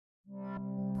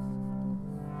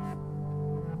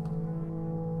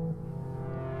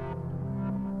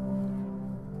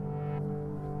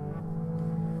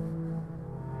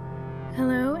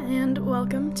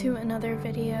welcome to another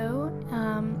video.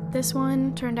 This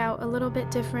one turned out a little bit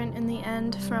different in the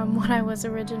end from what I was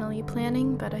originally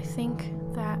planning, but I think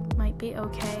that might be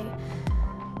okay.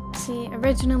 See,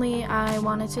 originally I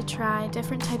wanted to try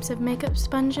different types of makeup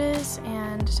sponges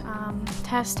and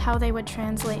test how they would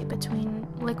translate between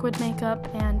liquid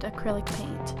makeup and acrylic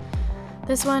paint.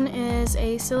 This one is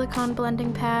a silicone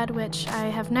blending pad, which I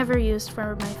have never used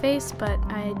for my face, but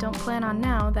I don't plan on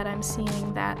now that I'm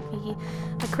seeing that the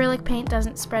acrylic paint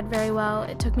doesn't spread very well.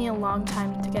 It took me a long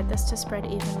time to get this to spread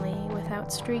evenly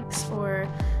without streaks or,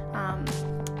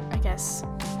 I guess,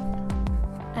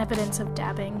 evidence of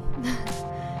dabbing.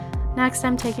 Next,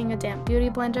 I'm taking a damp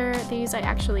beauty blender. These I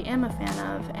actually am a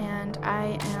fan of, and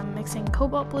I am mixing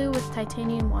cobalt blue with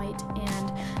titanium white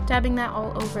and dabbing that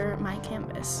all over my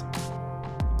canvas.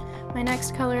 My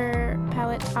next color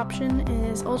palette option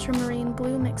is ultramarine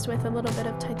blue mixed with a little bit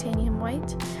of titanium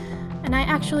white. And I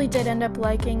actually did end up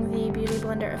liking the Beauty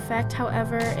Blender effect,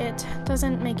 however, it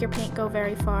doesn't make your paint go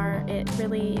very far. It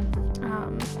really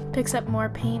picks up more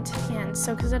paint and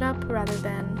soaks it up rather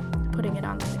than putting it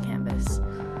onto the canvas.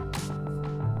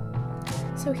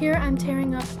 So here I'm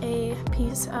tearing up a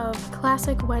piece of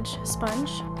classic wedge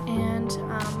sponge, and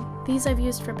these I've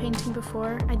used for painting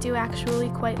before. I do actually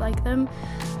quite like them.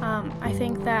 I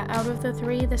think that out of the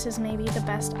three, this is maybe the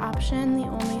best option. The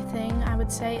only thing I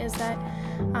would say is that,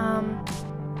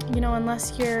 you know,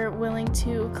 unless you're willing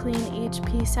to clean each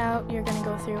piece out, you're going to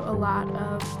go through a lot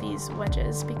of these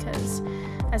wedges because,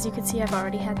 as you can see, I've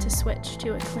already had to switch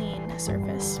to a clean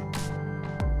surface.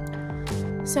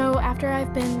 So after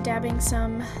I've been dabbing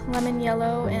some lemon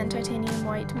yellow and titanium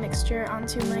white mixture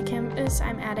onto my canvas,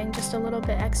 I'm adding just a little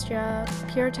bit extra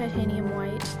pure titanium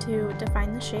white to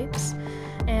define the shapes.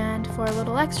 And for a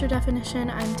little extra definition,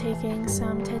 I'm taking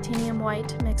some titanium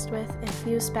white mixed with a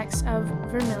few specks of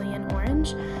vermilion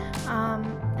orange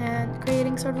and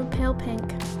creating sort of a pale pink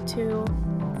to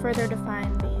further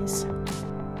define these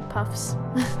puffs,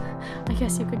 I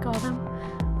guess you could call them.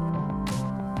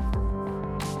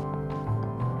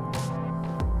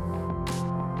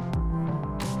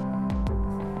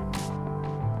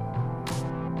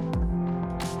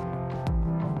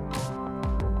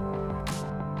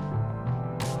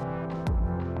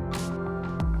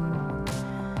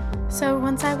 So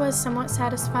once I was somewhat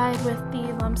satisfied with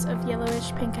the lumps of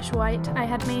yellowish pinkish white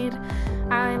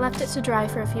I left it to dry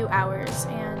for a few hours,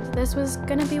 and this was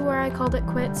gonna be where I called it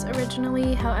quits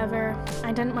originally. However,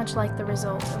 I didn't much like the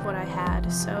result of what I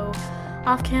had, so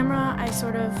off camera I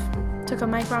sort of took a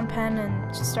micron pen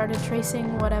and just started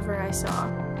tracing whatever I saw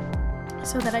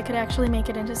so that I could actually make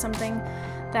it into something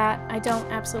that I don't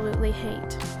absolutely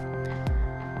hate.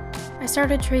 I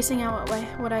started tracing out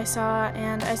what I saw,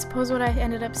 and I suppose what I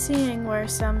ended up seeing were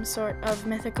some sort of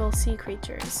mythical sea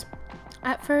creatures.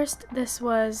 At first, this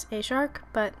was a shark,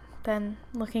 but then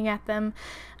looking at them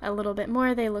a little bit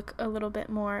more, they look a little bit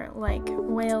more like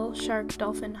whale, shark,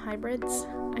 dolphin hybrids,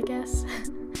 I guess.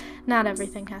 Not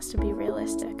everything has to be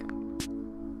realistic.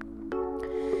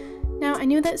 Now, I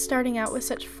knew that starting out with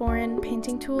such foreign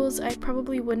painting tools, I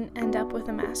probably wouldn't end up with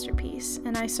a masterpiece,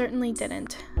 and I certainly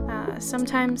didn't.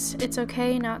 Sometimes it's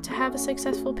okay not to have a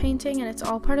successful painting, and it's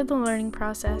all part of the learning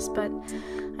process, but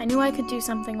I knew I could do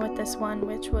something with this one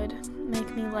which would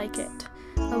make me like it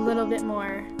a little bit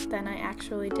more than I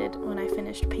actually did when I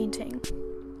finished painting.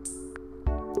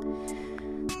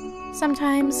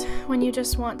 Sometimes, when you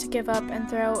just want to give up and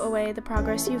throw away the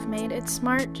progress you've made, it's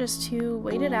smart just to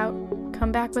wait it out,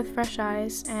 come back with fresh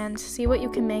eyes, and see what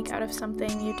you can make out of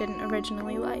something you didn't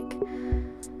originally like.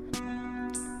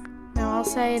 Now, I'll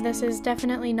say this is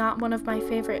definitely not one of my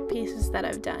favorite pieces that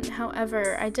I've done.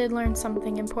 However, I did learn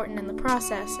something important in the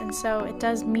process, and so it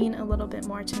does mean a little bit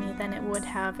more to me than it would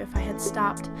have if I had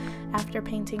stopped after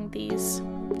painting these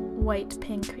white,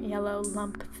 pink, yellow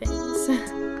lump things.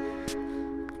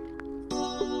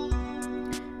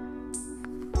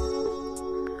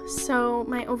 So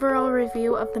my overall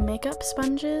review of the makeup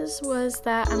sponges was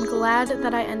that I'm glad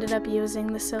that I ended up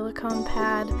using the silicone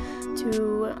pad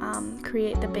to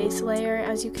create the base layer.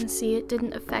 As you can see, it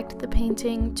didn't affect the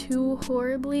painting too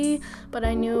horribly, but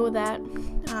I knew that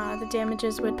the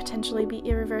damages would potentially be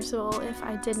irreversible if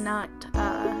I did not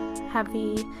have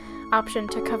the option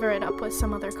to cover it up with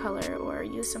some other color or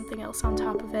use something else on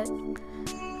top of it.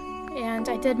 And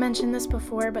I did mention this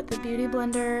before, but the Beauty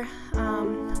Blender,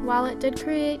 while it did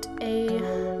create a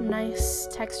nice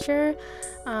texture, it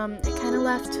kind of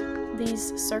left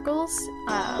these circles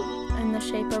in the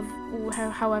shape of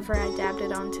however I dabbed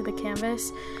it onto the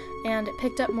canvas, and it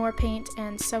picked up more paint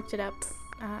and soaked it up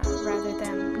rather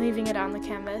than leaving it on the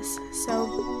canvas. So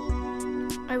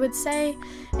I would say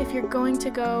if you're going to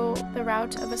go the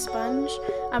route of a sponge,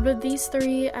 out of these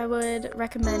three, I would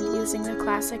recommend using the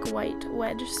classic white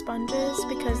wedge sponges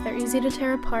because they're easy to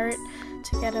tear apart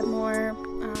to get a more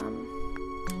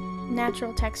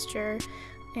natural texture,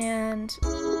 and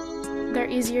they're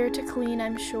easier to clean,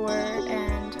 I'm sure,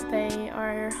 and they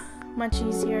are much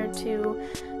easier to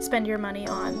spend your money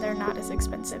on. They're not as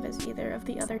expensive as either of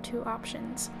the other two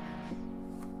options.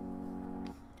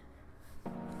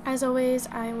 As always,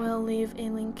 I will leave a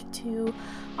link to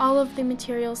all of the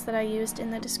materials that I used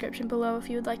in the description below if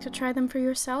you would like to try them for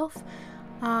yourself.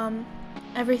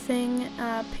 Everything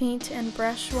paint and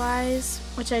brush wise,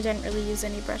 which I didn't really use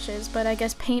any brushes, but I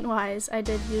guess paint wise I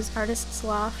did use Artist's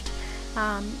Loft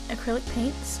acrylic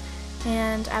paints,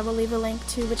 and I will leave a link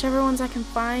to whichever ones I can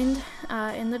find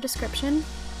in the description,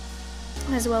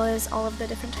 as well as all of the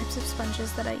different types of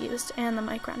sponges that I used and the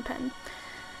Micron pen.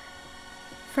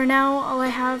 For now, all I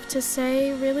have to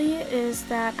say really is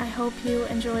that I hope you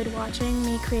enjoyed watching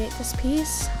me create this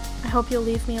piece. I hope you'll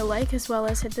leave me a like as well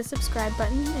as hit the subscribe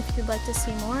button if you'd like to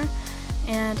see more.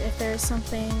 And if there's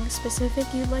something specific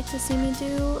you'd like to see me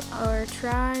do or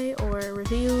try or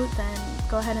review, then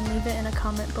go ahead and leave it in a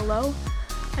comment below.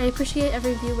 I appreciate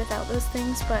every view without those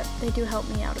things, but they do help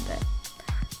me out a bit.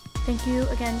 Thank you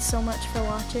again so much for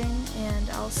watching, and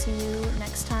I'll see you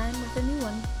next time with a new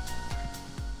one.